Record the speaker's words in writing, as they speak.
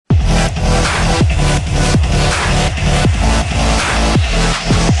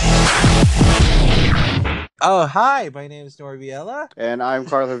Oh, hi. My name is Norbiella. And I'm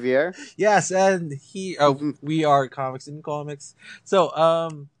Carl Javier. Yes, and we are Comics and Comics. So,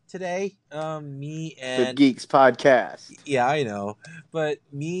 today, me Flip and Geeks podcast. yeah, I know, but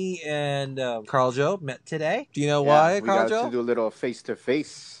me and Carl Joe met today. Do you know Yeah, why, we Carl got to Joe? do a little face to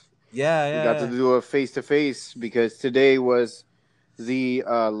face. Yeah, We got to yeah, do a face to face because today was the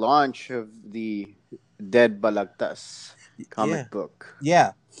launch of the Dead Balagtas yeah, comic book.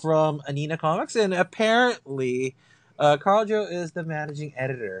 yeah. From Anina Comics, and apparently, Carl Joe is the managing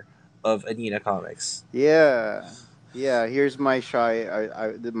editor of Anina Comics. Yeah, yeah. Here's my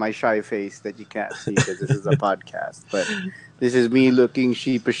my shy face that you can't see because this is a podcast. But this is me looking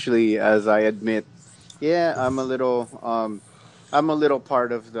sheepishly as I admit, yeah, I'm a little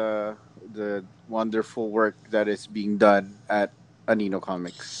part of the wonderful work that is being done at Anino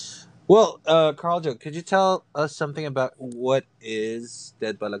Comics. Well, Carl Joe, could you tell us something about what is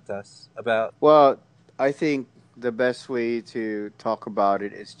Dead Balagtas about? Well, I think the best way to talk about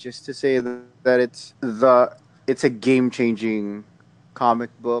it is just to say that it's a game changing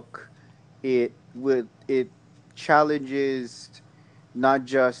comic book. It challenges not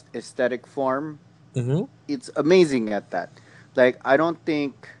just aesthetic form. Mm-hmm. It's amazing at that. Like I don't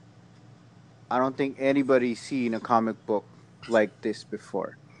think anybody's seen a comic book like this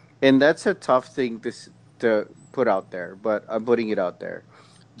before, and that's a tough thing to put out there. But I'm putting it out there.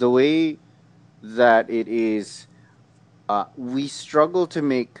 The way that it is, we struggle to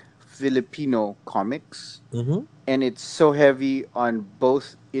make Filipino comics, Mm-hmm. and it's so heavy on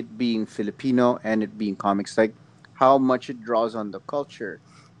both it being Filipino and it being comics, like how much it draws on the culture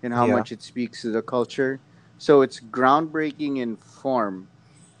and how Yeah. much it speaks to the culture. So it's groundbreaking in form,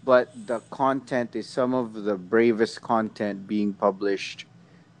 but the content is some of the bravest content being published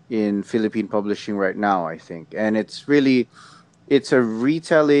in Philippine publishing right now, I think. And it's a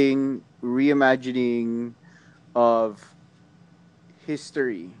retelling, reimagining of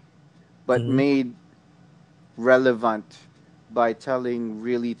history, but Mm-hmm. made relevant by telling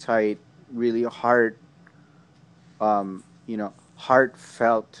really tight, really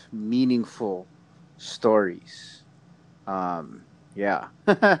heartfelt, meaningful stories. Yeah.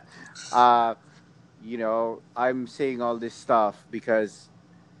 uh, I'm saying all this stuff because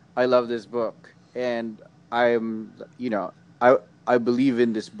I love this book, and I'm, you know, I I believe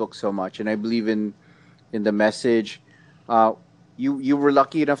in this book so much, and I believe in the message. Uh, you were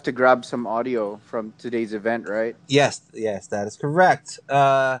lucky enough to grab some audio from today's event, right? Yes, yes, that is correct.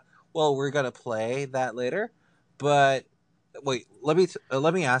 Well, we're gonna play that later, but wait, let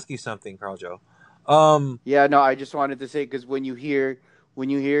me ask you something, Carl Joe. Um, Yeah, no, I just wanted to say because when you hear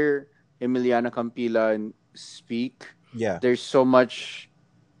Emiliana Campila speak, yeah. there's so much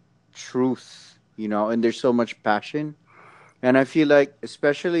truth, and there's so much passion, and I feel like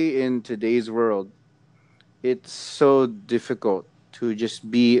especially in today's world, it's so difficult to just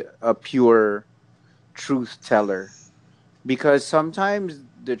be a pure truth teller because sometimes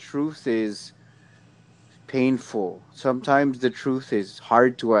the truth is painful. Sometimes the truth is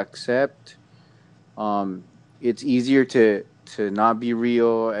hard to accept. It's easier to not be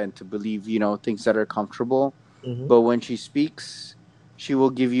real and to believe things that are comfortable. Mm-hmm. But when she speaks, she will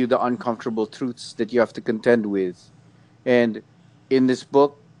give you the uncomfortable truths that you have to contend with. And in this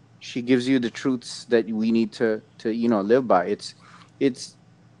book, she gives you the truths that we need to live by. It's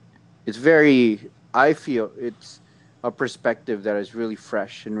it's very, I feel it's a perspective that is really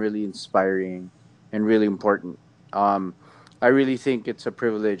fresh and really inspiring and really important. um I really think it's a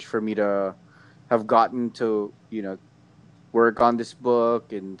privilege for me to have gotten to work on this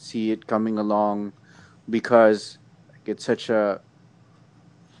book and see it coming along because like,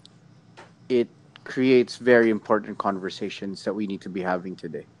 it creates very important conversations that we need to be having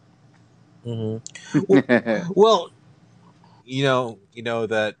today. Mm-hmm. Well, well, you know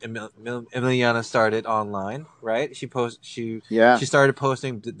that Emiliana started online, right? Yeah, she started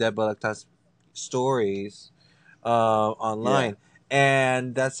posting Dead Balagtas stories yeah, online,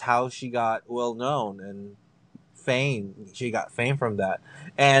 and that's how she got well known and fame. She got fame from that,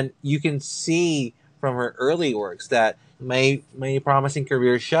 and you can see from her early works that may promising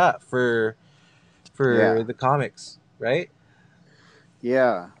career shot for yeah, the comics, right?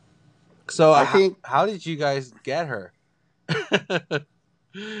 yeah. So I think how did you guys get her?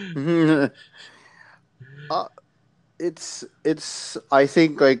 uh, it's I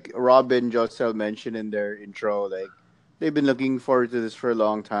think like Rob and Josel mentioned in their intro, like they've been looking forward to this for a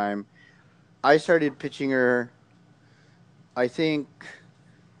long time. I started pitching her, I think,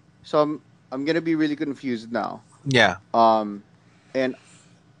 so I'm gonna be really confused now. Yeah. Um and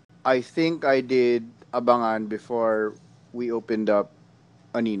I think I did Abangan before we opened up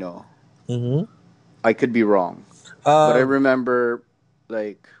Anino. Mm-hmm. I could be wrong, but I Um, remember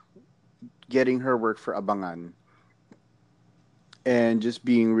like getting her work for Abangan and just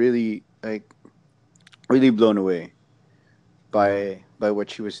being really like really blown away by what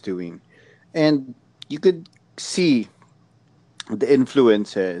she was doing, and you could see the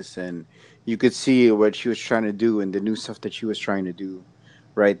influences, and you could see what she was trying to do and the new stuff that she was trying to do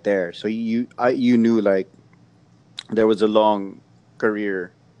right there. So you knew like there was a long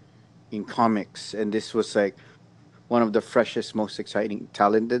career in comics, and this was like one of the freshest, most exciting,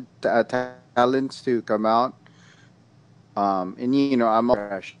 talented talents to come out. And I'm a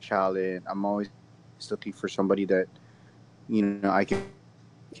fresh talent. I'm always looking for somebody that I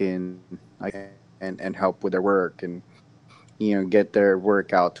can and help with their work, and get their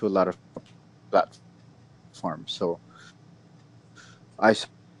work out to a lot of platforms. So I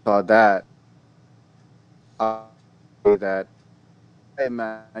saw that, that I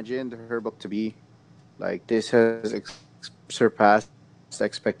imagined her book to be. Like, this has surpassed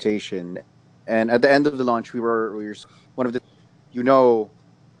expectation. And at the end of the launch, we were one of the, you know,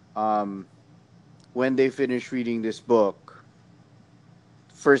 um, when they finish reading this book,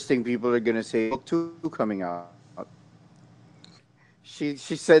 first thing people are gonna say, book two coming out. She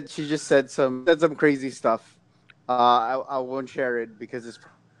just said some crazy stuff. I won't share it because it's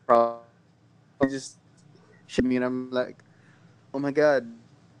probably just shaking me, and I'm like, oh my god,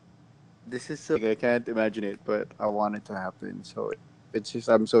 this is so like I can't imagine it, but I want it to happen. So it's just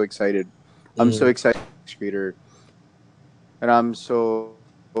I'm so excited. I'm so excited mm. to be a comics creator, and I'm so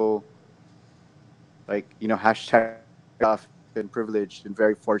like hashtag off and privileged and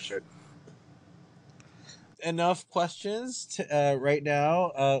very fortunate. Enough questions right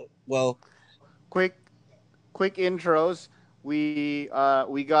now. Well, Quick quick intros. We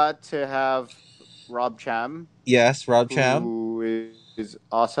got to have Rob Cham, yes, Rob Cham, who is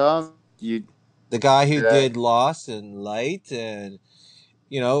awesome. You the did guy that. who did Lost and Light, and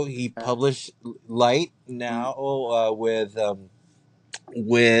he published Light now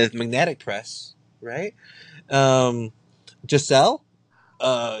with Magnetic Press, right? Um, Giselle,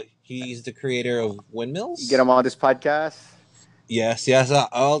 he's the creator of You get Windmills. him on this podcast. Yes, yes,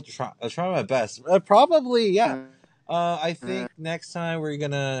 I'll try. I'll try my best. Probably, yeah. I think next time we're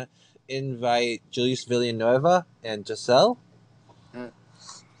gonna invite Julius Villanueva and Giselle.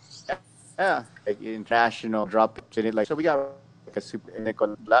 Yeah, like international drop in it. Like, so we got like a super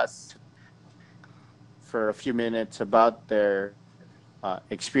Nicolas for a few minutes about their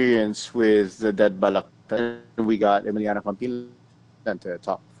experience with the Dead Balak. And we got Emiliana Campilan to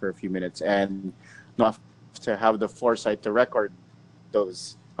talk for a few minutes, and not to have the foresight to record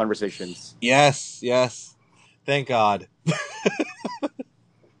those conversations. Yes, yes. Thank God.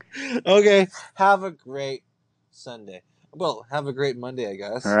 Okay. Have a great Sunday. Well, have a great Monday, I All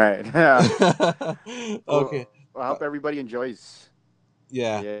guess. right. Yeah. Okay. Well, I hope everybody enjoys.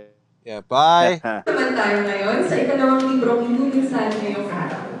 Yeah. Yeah. Yeah. Bye. Naman tayo ngayon sa ikalawang librong ilulunsad ngayong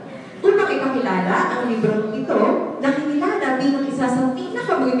araw. Unang ipakilala ang librong ito na kinilala bilang isa sa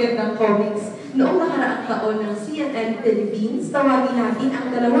pinakamagagandang comics noong nakaraang taon ng CNN Philippines. Tawagin natin ang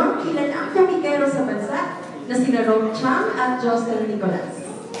dalawang kilalang komikero sa bansa na sina Ron Chang at Josel Nicolas.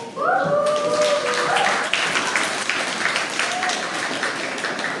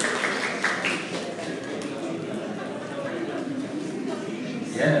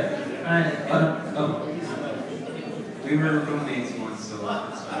 Yeah. Oh. We were roommates once, so.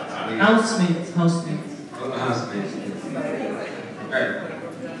 Housemates. Oh, housemates. Alright.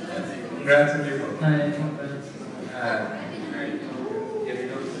 Congrats on your book. Hi, congrats. Alright. Get your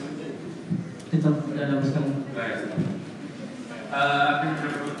notes? Ito, lalabas ka mo. Alright.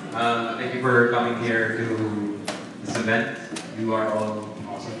 Thank you for coming here to this event. You are all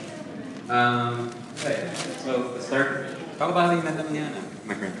awesome. Okay, so let's start. Talk about yung nandang niya,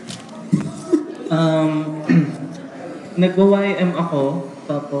 my friend. Um, nagwa-YM ako,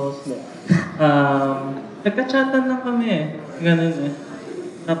 tapos, nagka-chatan lang kami eh. Ganun eh.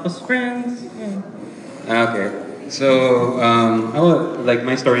 Tapos friends, yun. Okay. So, like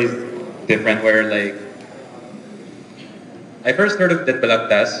my story is different where like I first heard of Dead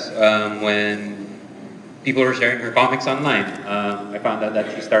Balagtas when people were sharing her comics online. I found out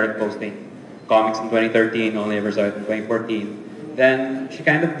that she started posting comics in 2013, only ever saw it in 2014. Then she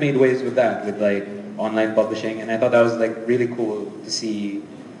kind of made waves with that, with like online publishing, and I thought that was like really cool to see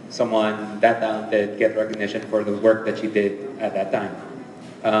someone that talented get recognition for the work that she did at that time.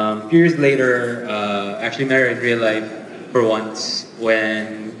 A few years later, actually met her in real life for once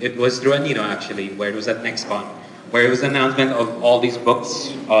when it was through Anino actually, where it was at NextCon, where it was an announcement of all these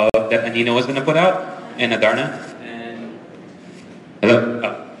books that Anino was going to put out and Adarna. And hello.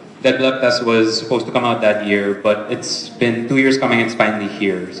 Dead Blood Test was supposed to come out that year, but it's been 2 years coming. It's finally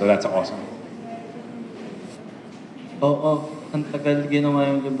here, so that's awesome. Oo, ang tagal ginawa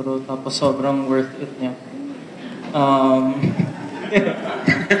yung libro, tapos sobrang worth it niya. Um,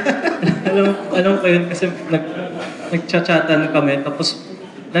 alam ko yun kasi nagchat-chatan kami, tapos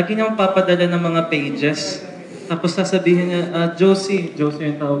lagi niyang papadala ng mga pages. Tapos sasabihin niya, Josie yung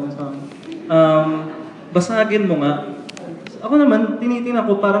tawag niya sa akin. Basagin mo nga. Ako naman, tinitingnan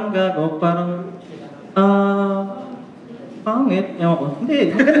ko parang gago, parang, pangit. Ewan ko, hindi,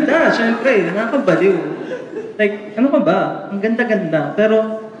 maganda, syempre, nakakabaliw. Like, ano ka ba? Ang ganda-ganda.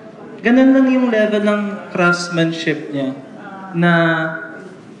 Pero, ganun lang yung level ng craftsmanship niya na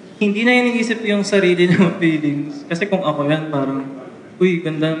hindi na iniisip yung sarili ng feelings. Kasi kung ako yan, parang, uy,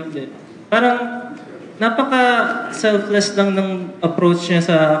 ganda. Parang, napaka-selfless lang ng approach niya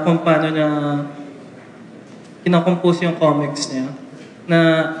sa kung paano niya kinakompose yung comics niya. Na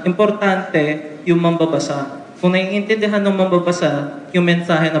importante yung mambabasa. Kung naiintindihan ng mambabasa yung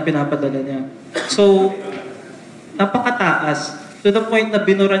mensahe na pinapadala niya. So, napakataas. To the point na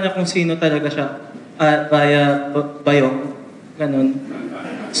binura niya kung sino talaga siya via bayong. Ganun.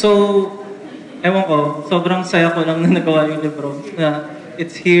 So, ewan ko, sobrang saya ko lang na nagawa yung libro. Na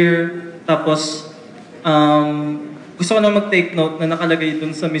it's here, tapos gusto ko na mag-take note na nakalagay dun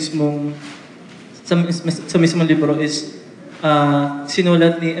sa mismong libro is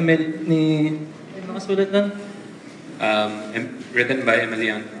sinulat ni nakasulat lang? Written by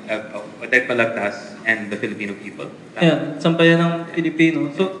Emilian Dead Balagtas and the Filipino people. Yeah, sambayan ng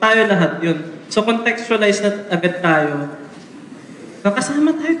Pilipino. So, tayo lahat yun. So, contextualize na agad tayo.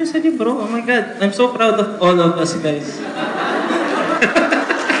 Nakasama tayo dun sa libro. Oh my God. I'm so proud of all of us, guys.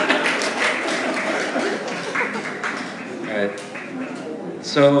 Alright.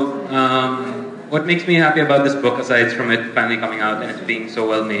 So, what makes me happy about this book, aside from it finally coming out and it being so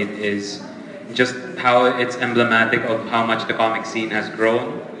well made, is just how it's emblematic of how much the comic scene has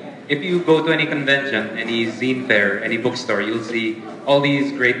grown. If you go to any convention, any zine fair, any bookstore, you'll see all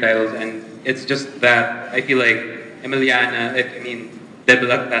these great titles, and it's just that I feel like Dead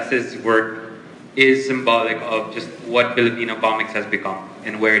Balagtas's work is symbolic of just what Filipino comics has become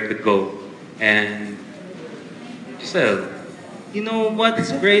and where it could go. And Giselle. You know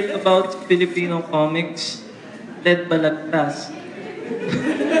what's great about Filipino comics? Dead Balagtas.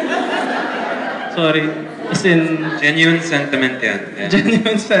 Sorry. As in, Genuine sentiment yan. Yeah.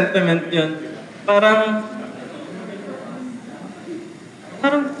 genuine sentiment yun. Parang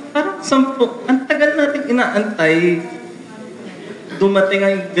ang tagal natin inaantay dumating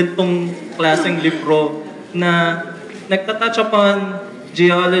ang ganitong klaseng libro na nagtatouch upon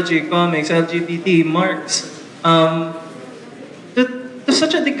geology, comics, LGBT, Marx, to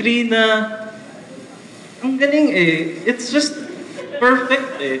such a degree na ang galing eh. It's just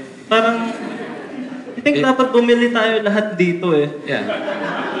perfect eh. Parang I think dapat bumili tayo lahat dito eh. Yeah.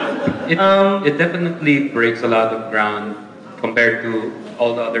 It definitely breaks a lot of ground compared to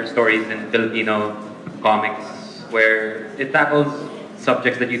all the other stories in Filipino comics where it tackles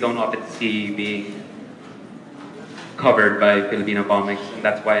subjects that you don't often see being covered by Filipino comics, and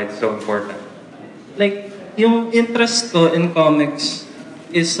that's why it's so important. Like, yung interest ko in comics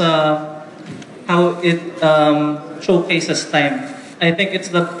is how it showcases time. I think it's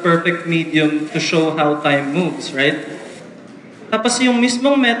the perfect medium to show how time moves, right? Tapos yung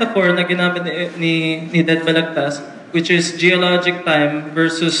mismong metaphor na ginamit ni Dead Balagtas, which is geologic time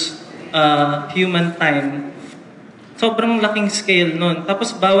versus human time, sobrang laking scale nun.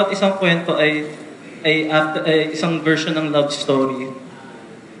 Tapos bawat isang kwento ay isang version ng love story.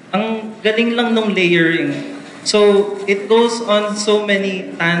 Ang galing lang nung layering. So, it goes on so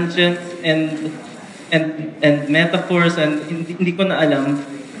many tangents and metaphors and hindi ko na alam.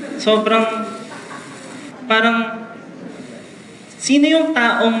 Sobrang parang sino yung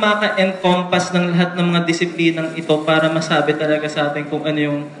taong maka-encompass ng lahat ng mga disiplinang ito para masabi talaga sa atin kung ano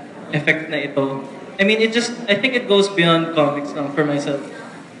yung effect na ito? I mean, I think it goes beyond comics lang for myself.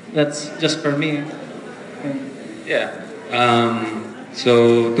 That's just for me. Yeah.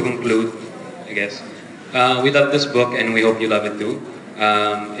 So, to conclude, I guess, we love this book and we hope you love it too.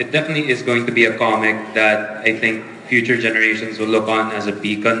 It definitely is going to be a comic that I think future generations will look on as a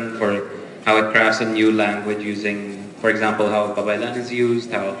beacon for how it crafts a new language using, for example, how Kabaylan is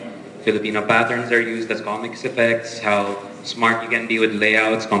used, how Filipino patterns are used as comics effects, how smart you can be with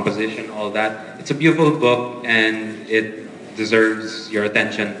layouts, composition, all that. It's a beautiful book and it deserves your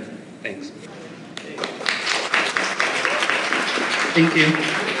attention. Thanks. Thank you.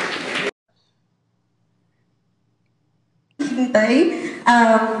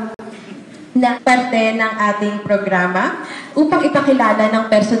 na parte ng ating programa upang ipakilala ng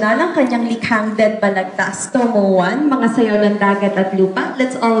personal ang kanyang likhang Dead Balagtas, Tomo 1, Mga Sayaw ng Dagat at Lupa.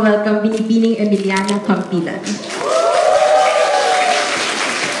 Let's all welcome Binibining Emiliana Campilan.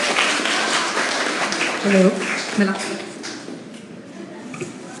 Hello? Malakas.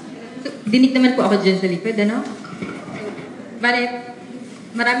 Dinig naman po ako dyan sa likod, ano? Bale,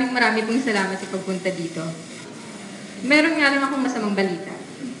 maraming pong salamat sa pagpunta dito. Meron nga lang akong masamang balita.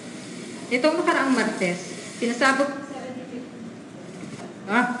 Itong nakaraang Martes, sinasabot...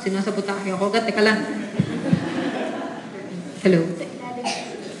 sinasabot ang aking kogat. Teka lang. Hello?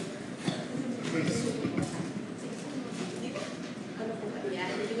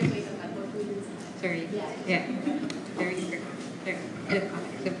 Sorry. Yeah. Hello.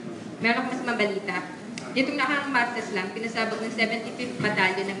 Meron akong masamang balita. Itong nakaraang Martes lang, pinasabog ng 75th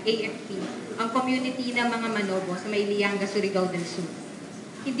Battalion ng AFP ang community ng mga Manobo sa may Lianga, Surigao del Sur.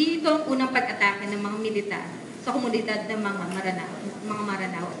 Hindi ito ang unang pag-atake ng mga militar sa komunidad ng mga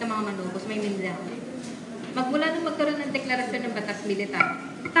Maranao at ng mga Manobo sa may Mindanao. Magmula nung magkaroon ng deklarasyon ng batas militar,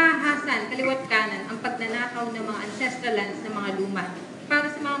 tahasan, kaliwat kanan ang pagnanakaw ng mga ancestral lands ng mga luma para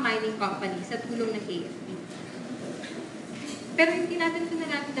sa mga mining companies sa tulong ng AFP. Pero hindi natin ito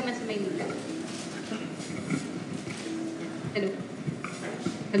nararamdaman sa Maynila. Hello?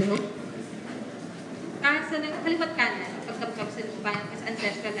 Hello? Kahit sa kaliwat kanan, pagkapkap sa lupayan as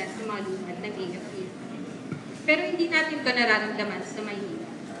ancestral lands ng mga lumad ng AFP. Pero hindi natin ito nararamdaman sa Maynila.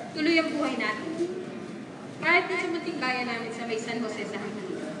 Tuloy ang buhay natin. Kahit sa munting bayan namin sa may San Jose sa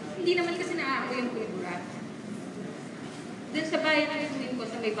Maynila, hindi naman kasi naaapoy yung kultura. Doon sa bayan namin ko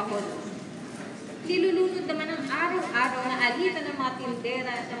sa may Bacolod, nilulunod naman ang araw-araw na alitan ng mga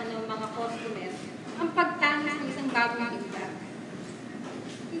tindera at mga customer ang pagtangis ng isang bagong isla.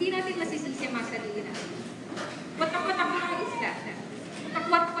 Hindi natin masisisi ang mga sarili natin. Watak-watak ang mga isla.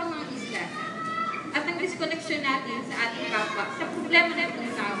 Watak-watak ang mga isla. At ang disconnection natin sa ating kapwa, sa problema ng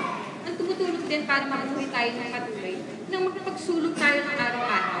itong tao, ang tumutulong din para mabuhay tayo ng patuloy, nang makapagsulong tayo ng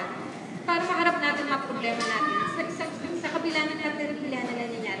araw-araw, para maharap natin ang problema natin sa kabila ng katerbilya na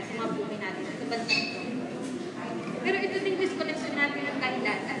nangyayari sa mga buhay natin sa bansa ito. Pero ito din disconnection natin ng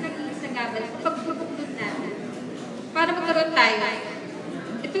dahilan at naging sagabal sa pagbubuklod natin. Para magkaroon tayo,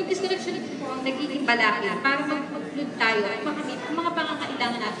 itong disconnection ito ang nagiging balaki para magbuklod tayo at makamit ang mga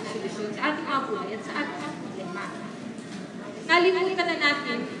pangangailangan natin solusyon sa ating mga buhay at sa ating mga problema. Nalimutan na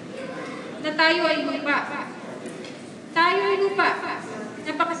natin na tayo ay lupa. Tayo ay lupa.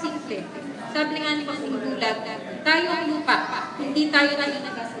 Napakasimple. Sabi nga ni Pastor Dulag, tayo ang lupa, hindi tayo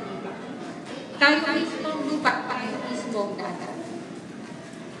nalinaga sa lupa. Tayo ang mismo ang lupa, tayo mismo ang dagat.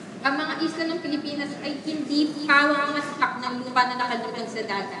 Ang mga isla ng Pilipinas ay hindi pawang mga sipak ng lupa na nakalutang sa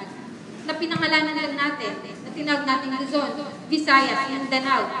dagat. Na pinangalanan lang natin, na tinawag natin Luzon, Visayas,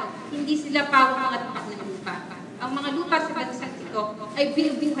 Mindanao, hindi sila pawang mga sipak ng lupa. Ang mga lupa sa bansang ito ay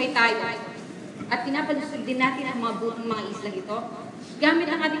binubuhay tayo. At pinapalusog din natin ang mga buong mga isla ito. Gamit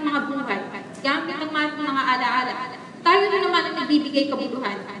ang ating mga buhay, gamit ang ating mga alaala. Tayo na naman ang nagbibigay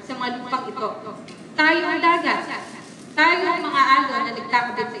kabuluhan sa mga lupang ito. Tayo ang dagat. Tayo ang mga alon na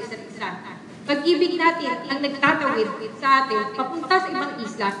nagkakabit sa isa't isa. Pag-ibig natin ang nagtatawid sa atin papunta sa ibang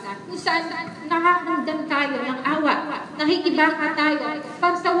isla kung saan nakakaramdam tayo ng awa. Nakikibaka tayo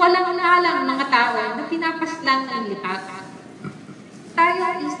para sa walang alang mga tao na pinapaslang ng lipat. Tayo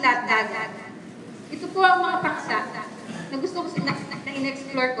ang isla at dagat. Ito po ang mga paksa na gusto ko na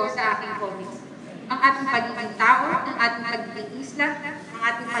in-explore ko sa aking comics. Ang ating pagiging tao, ang ating pagiging isla, ang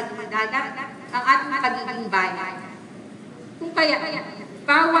ating pagiging dagat, ang ating pagiging bayan. Kung kaya,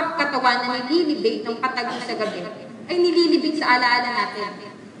 bawat katawan na nililibig ng patago sa gabi ay nililibig sa alaala natin.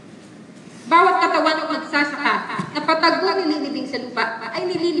 Bawat katawan ng magsasaka na patago nililibig sa lupa ay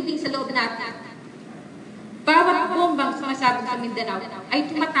nililibig sa loob natin. Bawat bombang sumasabog sa Mindanao ay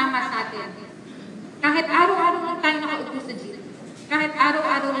tumatama sa atin. Kahit araw-araw lang tayo nakaupo sa jeep, kahit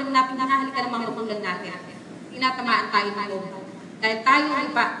araw-araw lang natin nangahalikan ng mga magulang natin, tinatamaan tayo ng bomba. Dahil tayo ang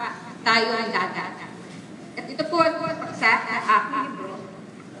lupa, tayo ang dagat. At ito po ang paksa ng aking libro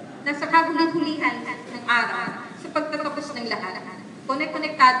na sa kahuli-hulihan ng araw, sa pagtatapos ng lahat,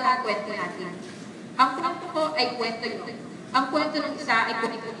 konektado ang kwento natin. Ang kwento ko ay kwento nyo. Ang kwento ng isa ay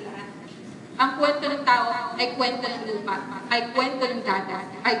kwento nyo. Ang kwento ng tao ay kwento ng lupa, ay kwento ng dagat,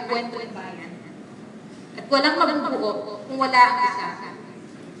 ay kwento ng bayan. At walang mabubuo kung wala ang isa.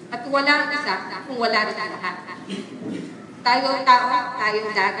 At wala ang isa kung wala rin ang lahat. Tayo ang tao, tayo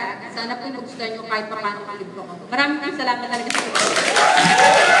ang dagat. Sana po magustuhan nyo kahit paano ang libro ko. Maraming salamat talaga sa inyo.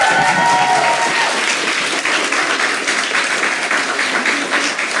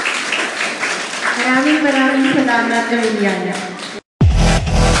 Maraming salamat, Emiliana.